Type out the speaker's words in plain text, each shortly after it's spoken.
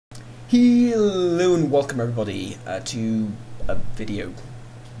Hello and welcome everybody to a video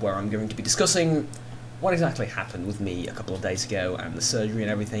where I'm going to be discussing what exactly happened with me a couple of days ago and the surgery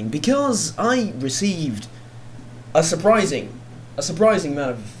and everything, because I received a surprising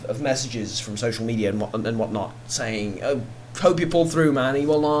amount of messages from social media and whatnot saying, "Oh, hope you pull through, man,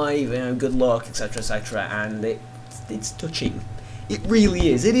 you're alive, you know, good luck, etc, etc," and it's touching. It really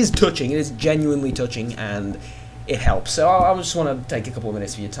is. It is touching. It is genuinely touching, and it helps. So I just want to take a couple of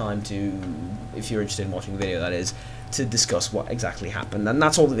minutes of your time to, if you're interested in watching the video, that is, to discuss what exactly happened. And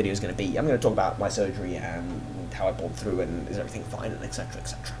that's all the video is going to be. I'm going to talk about my surgery and how I pulled through and is everything fine and etc,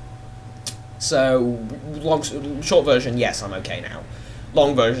 etc. So, short version, yes, I'm okay now.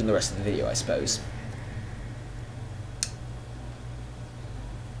 Long version, the rest of the video, I suppose.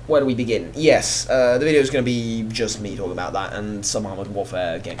 Where do we begin? Yes, the video is going to be just me talking about that and some Armored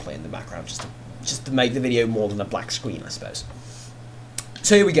Warfare gameplay in the background, just to make the video more than a black screen, I suppose.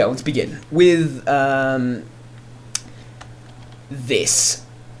 So here we go, let's begin with this.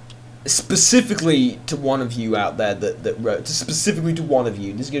 Specifically to one of you out there that wrote, specifically to one of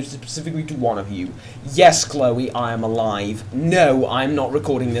you, this goes specifically to one of you. Yes, Chloe, I am alive. No, I'm not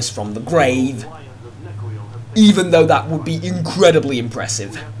recording this from the grave, even though that would be incredibly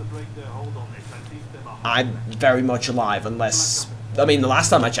impressive. I'm very much alive, unless, I mean, the last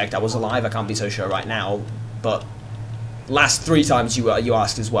time I checked I was alive. I can't be so sure right now, but last 3 times you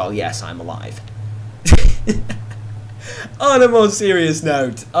asked as well, yes, I'm alive. On a more serious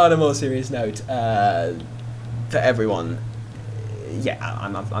note, for everyone, yeah,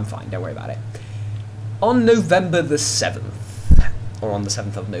 I'm fine, don't worry about it. On November the 7th, or on the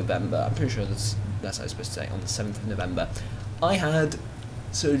 7th of November, I'm pretty sure that's what I was supposed to say, on the 7th of November, I had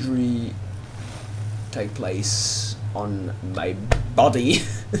surgery take place on my body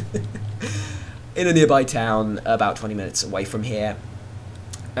in a nearby town about 20 minutes away from here.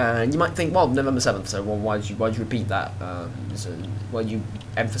 And you might think, well, November 7th, so well, why did you repeat that? Why did you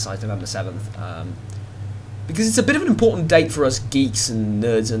emphasise November 7th? Because it's a bit of an important date for us geeks and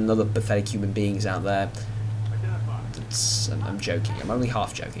nerds and other pathetic human beings out there. I'm joking. I'm only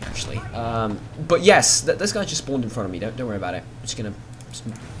half joking, actually. But yes, this guy just spawned in front of me. Don't worry about it. I'm just gonna,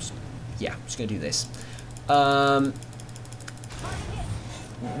 just gonna do this.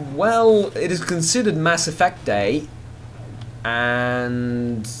 Well, it is considered Mass Effect Day.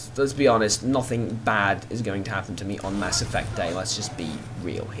 And let's be honest, nothing bad is going to happen to me on Mass Effect Day. Let's just be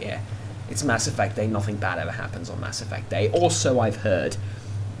real here. It's Mass Effect Day, nothing bad ever happens on Mass Effect Day. Also, I've heard.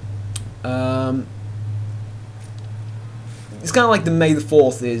 It's kind of like the May the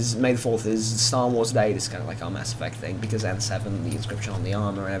 4th is Star Wars Day. It's kind of like our Mass Effect thing, because N7, the inscription on the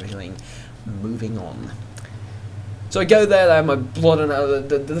armor and everything. Moving on. So I go there, I have my blood, and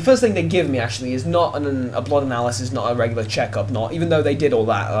the first thing they give me actually is not a blood analysis, not a regular checkup, even though they did all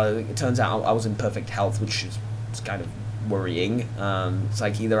that. It turns out I was in perfect health, which is kind of worrying. It's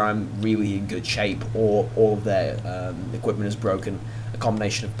like either I'm really in good shape or all of their equipment is broken. A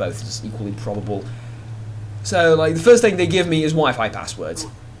combination of both is equally probable. So like the first thing they give me is Wi-Fi passwords.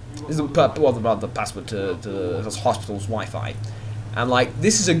 Is the password to the hospital's Wi-Fi. And like,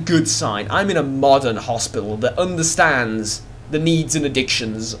 this is a good sign. I'm in a modern hospital that understands the needs and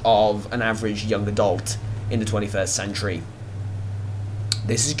addictions of an average young adult in the 21st century.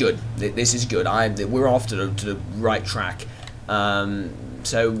 This is good. This is good. We're off to the right track.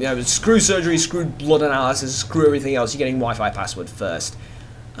 So, you know, screw surgery, screw blood analysis, screw everything else. You're getting Wi-Fi password first.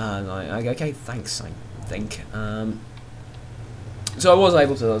 Okay, thanks, I think. So I was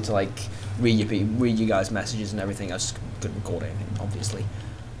able to like read you guys' messages and everything. I just couldn't record anything, obviously.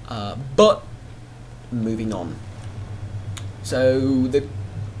 But moving on. So they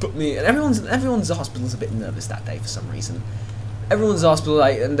put me, and everyone's hospital's a bit nervous that day for some reason. Everyone's hospital,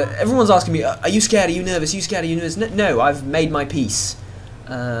 like, and everyone's asking me, "Are you scared? Are you nervous? Are you scared? Are you nervous?" No, I've made my peace,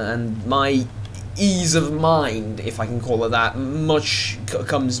 and my ease of mind, if I can call it that,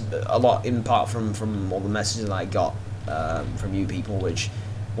 comes a lot in part from all the messages that I got from you people, which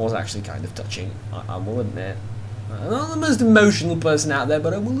was actually kind of touching. I will admit. I'm not the most emotional person out there,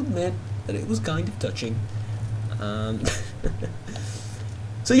 but I will admit that it was kind of touching.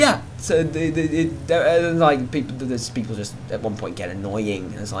 So yeah, so like people just at one point get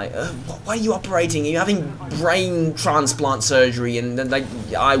annoying. It's like, why are you operating? Are you having brain transplant surgery? And then like,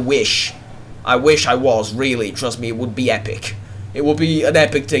 I wish I was, really. Trust me, it would be epic. It would be an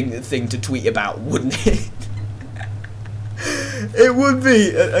epic thing to tweet about, wouldn't it? It would be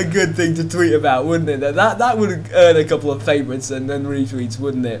a good thing to tweet about, wouldn't it? That would earn a couple of favourites and retweets,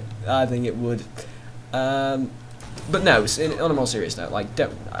 wouldn't it? I think it would. But no, on a more serious note, like,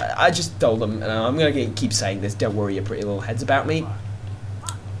 I just told them, and I'm gonna keep saying this, don't worry your pretty little heads about me.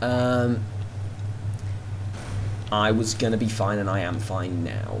 I was gonna be fine, and I am fine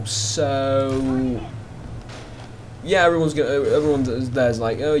now. So yeah, everyone there's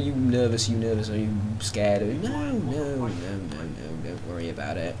like, oh, you nervous? Are you scared? No, don't worry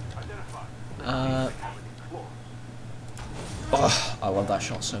about it. Oh, I love that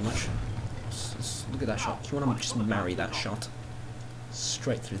shot so much. Look at that shot. Do you want to just marry that shot?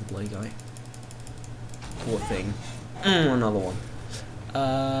 Straight through the bloody guy. Poor thing. Another one.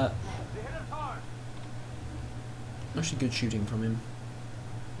 Actually good shooting from him.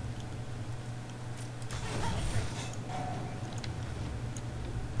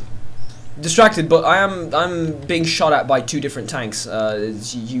 Distracted, but I'm being shot at by 2 different tanks.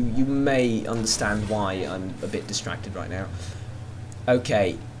 You may understand why I'm a bit distracted right now.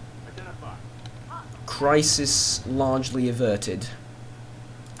 Okay. Crisis largely averted.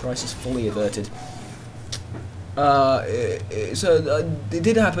 Crisis fully averted. It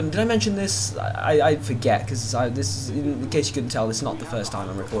did happen. Did I mention this? I forget, because this is, in case you couldn't tell, this is not the first time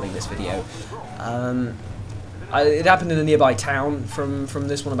I'm recording this video. It happened in a nearby town from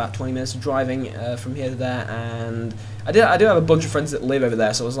this one, about 20 minutes of driving from here to there, and I do have a bunch of friends that live over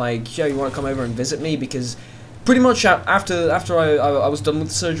there, so I was like, yo, you want to come over and visit me? Because pretty much after I was done with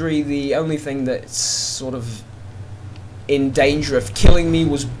the surgery, the only thing that's sort of in danger of killing me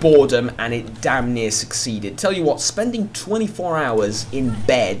was boredom, and it damn near succeeded. Tell you what, spending 24 hours in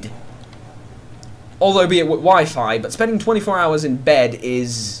bed, although be it with Wi-Fi, but spending 24 hours in bed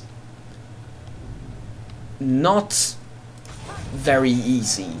is not very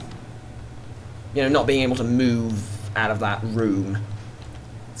easy. You know, not being able to move out of that room.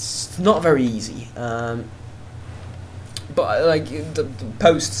 It's not very easy. But like the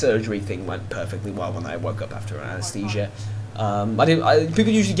post-surgery thing went perfectly well when I woke up after anesthesia.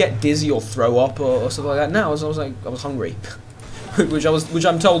 People usually get dizzy or throw up or stuff like that. No, I was hungry, which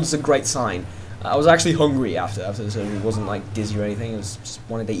I'm told is a great sign. I was actually hungry after the surgery. It wasn't like dizzy or anything. I was just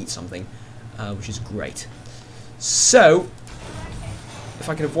wanted to eat something, which is great. So, if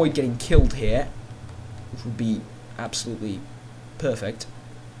I can avoid getting killed here, which would be absolutely perfect.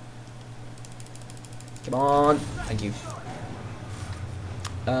 Come on, thank you.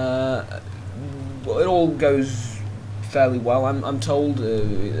 Well, it all goes fairly well. I'm told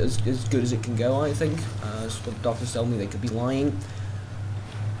as good as it can go. I think that's what the doctors tell me. They could be lying.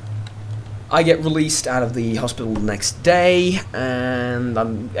 I get released out of the hospital the next day, and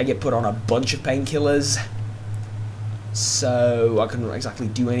I get put on a bunch of painkillers. So I couldn't exactly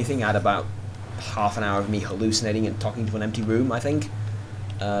do anything. I had about half an hour of me hallucinating and talking to an empty room, I think.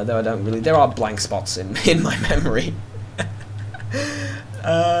 Though I don't really... There are blank spots in my memory.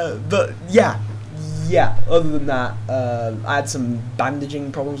 But yeah, other than that, I had some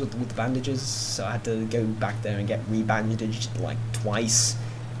bandaging problems with the bandages, so I had to go back there and get re-bandaged like twice.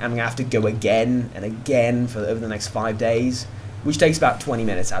 And I'm going to have to go again and again for over the next 5 days, which takes about 20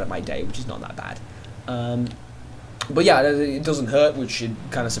 minutes out of my day, which is not that bad. But yeah, it doesn't hurt, which it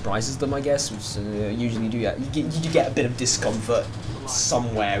kind of surprises them, I guess. Which, usually you do get a bit of discomfort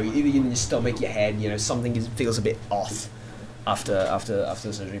somewhere, either in your stomach, your head. You know, something feels a bit off after the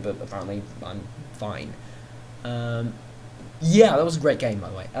surgery, but apparently I'm fine. Yeah, that was a great game, by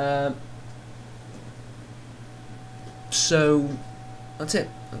the way. So that's it.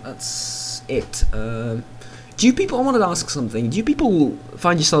 That's it. Do you people? I wanted to ask something. Do you people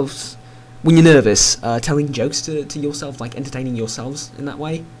find yourselves, when you're nervous, telling jokes to yourself, like entertaining yourselves in that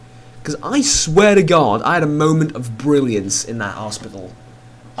way? Because I swear to God, I had a moment of brilliance in that hospital.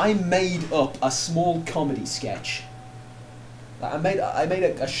 I made up a small comedy sketch. I made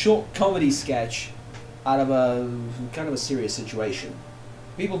a short comedy sketch out of a kind of a serious situation.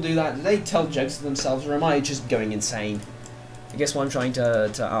 People do that. Do they tell jokes to themselves, or am I just going insane? I guess what I'm trying to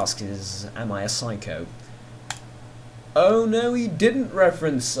ask is, am I a psycho? Oh no, he didn't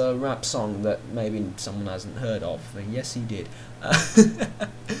reference a rap song that maybe someone hasn't heard of. But yes, he did.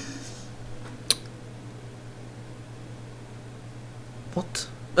 What?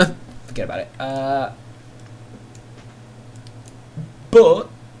 Forget about it. But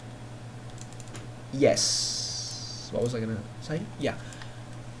yes, what was I gonna say? Yeah.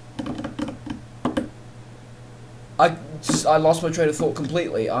 I lost my train of thought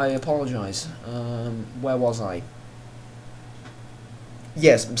completely. I apologise. Where was I?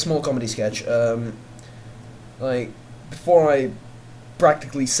 Yes, small comedy sketch. Like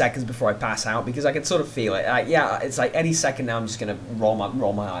practically seconds before I pass out, because I can sort of feel it. Yeah, it's like any second now I'm just gonna roll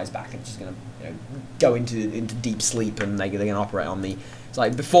my eyes back and just gonna, you know, go into deep sleep, and they're gonna operate on me. It's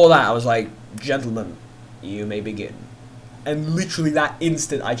like before that I was like, gentlemen, you may begin, and literally that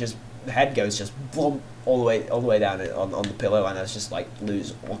instant the head goes just blump, all the way down on the pillow, and I was just like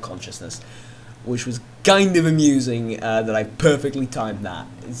lose all consciousness, which was kind of amusing that I perfectly timed that.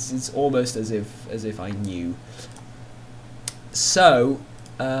 It's almost as if I knew. So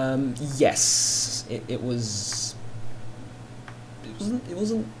yes, it wasn't.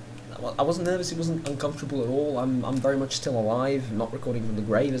 I wasn't nervous. It wasn't uncomfortable at all. I'm very much still alive. Not recording from the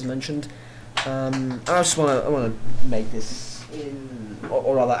grave, as mentioned. I just want to make this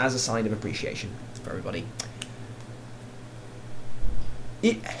or rather as a sign of appreciation for everybody.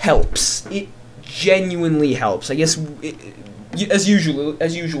 It helps. It genuinely helps. I guess as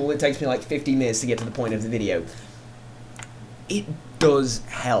usual, it takes me like 15 minutes to get to the point of the video. It does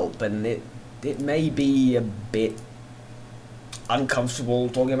help, and it may be a bit uncomfortable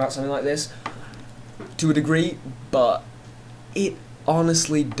talking about something like this to a degree, but it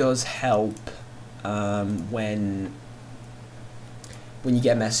honestly does help when you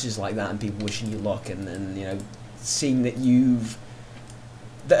get messages like that and people wishing you luck, and you know, seeing that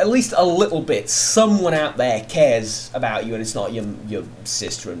that at least a little bit someone out there cares about you, and it's not your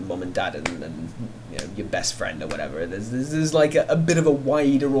sister and mum and dad and you know, your best friend or whatever. There's like a bit of a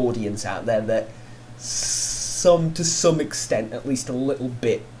wider audience out there that to some extent, at least a little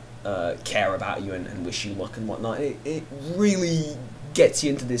bit, care about you and wish you luck and whatnot. It really gets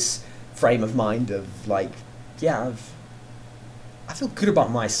you into this frame of mind of like, yeah, I feel good about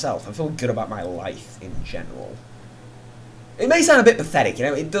myself. I feel good about my life in general. It may sound a bit pathetic, you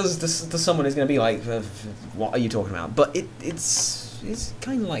know. It does to someone who's going to be like, "What are you talking about?" But it's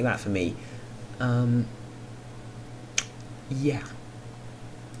kind of like that for me. Yeah.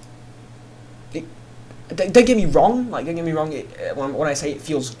 Don't get me wrong. Like, don't get me wrong. When I say it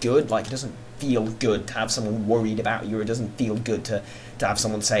feels good, like, it doesn't feel good to have someone worried about you. Or it doesn't feel good to have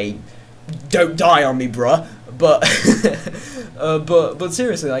someone say, "Don't die on me, bruh." But but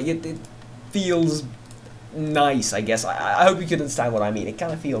seriously, like, it feels nice, I guess. I hope you can understand what I mean. It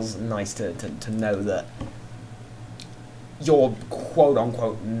kind of feels nice to know that you're quote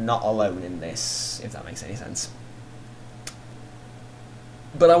unquote not alone in this, if that makes any sense.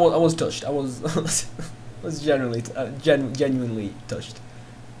 But I was touched. I was genuinely touched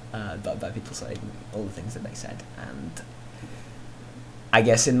by people saying all the things that they said, and I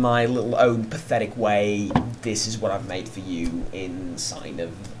guess in my little own pathetic way, this is what I've made for you in sign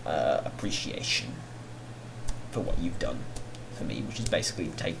of appreciation for what you've done for me, which is basically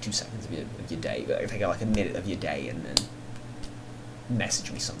take 2 seconds of your day, take like a minute of your day and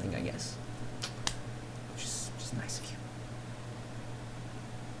message me something, I guess, which is nice of you.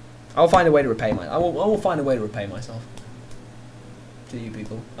 I'll find a way to repay I will find a way to repay myself to you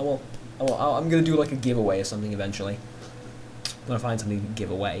people. I'm gonna do like a giveaway or something eventually. I'm gonna find something to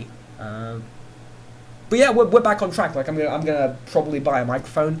give away. But yeah, we're back on track. Like I'm gonna probably buy a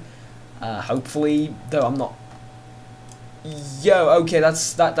microphone. Hopefully, though I'm not. Yo, okay,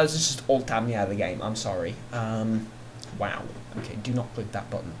 that's just alt-tabbed me out of the game. I'm sorry. Wow. Okay, do not click that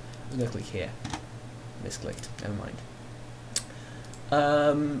button. I'm gonna click here. Misclicked. Never mind.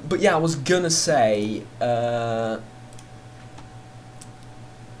 But yeah, I was gonna say.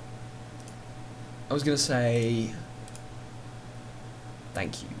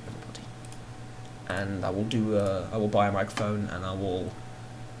 Thank you, everybody. And I will buy a microphone, and I will.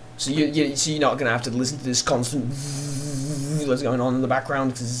 So you're not gonna have to listen to this constant that's going on in the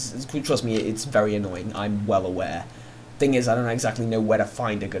background, because trust me, it's very annoying. I'm well aware. Thing is, I don't exactly know where to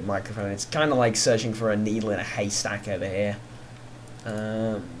find a good microphone. It's kind of like searching for a needle in a haystack over here.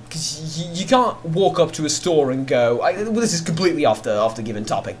 Because you can't walk up to a store and go. Well, this is completely off the given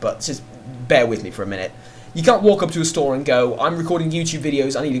topic, but just bear with me for a minute. You can't walk up to a store and go, "I'm recording YouTube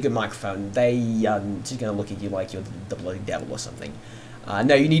videos, I need a good microphone." They just gonna look at you like you're the bloody devil or something.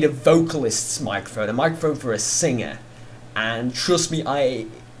 No, you need a vocalist's microphone, a microphone for a singer. And trust me, I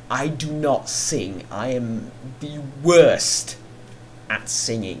do not sing. I am the worst at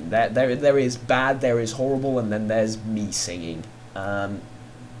singing. There is bad, there is horrible, and then there's me singing. So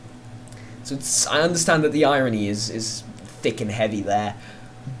I understand that the irony is thick and heavy there,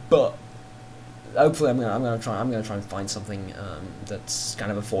 but hopefully I'm gonna try and find something that's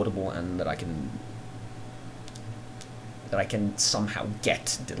kind of affordable and that I can somehow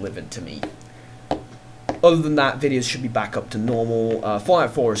get delivered to me. Other than that, videos should be back up to normal.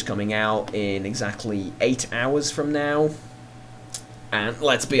 Fallout 4 is coming out in exactly 8 hours from now. And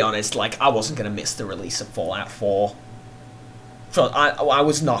let's be honest, like, I wasn't going to miss the release of Fallout 4. I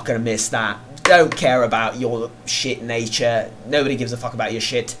was not going to miss that. Don't care about your shit nature. Nobody gives a fuck about your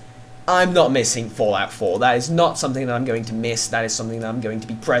shit. I'm not missing Fallout 4. That is not something that I'm going to miss. That is something that I'm going to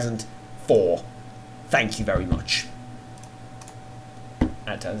be present for. Thank you very much.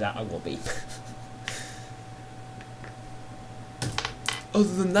 And it turns out I will be. other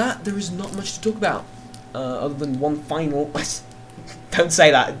than that, there is not much to talk about. Other than one final... Don't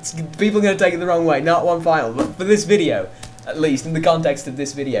say that. People are going to take it the wrong way. Not one final, but for this video, at least, in the context of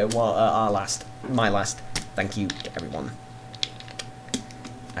this video, well, my last, thank you to everyone.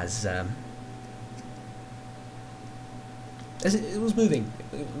 As it was moving.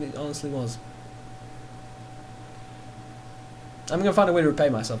 It honestly was. I'm going to find a way to repay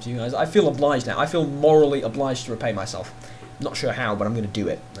myself to you guys. I feel obliged now. I feel morally obliged to repay myself. Not sure how, but I'm going to do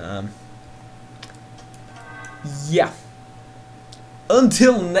it. Yeah.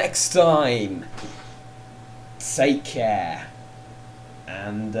 Until next time, take care,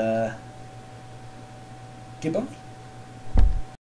 and goodbye.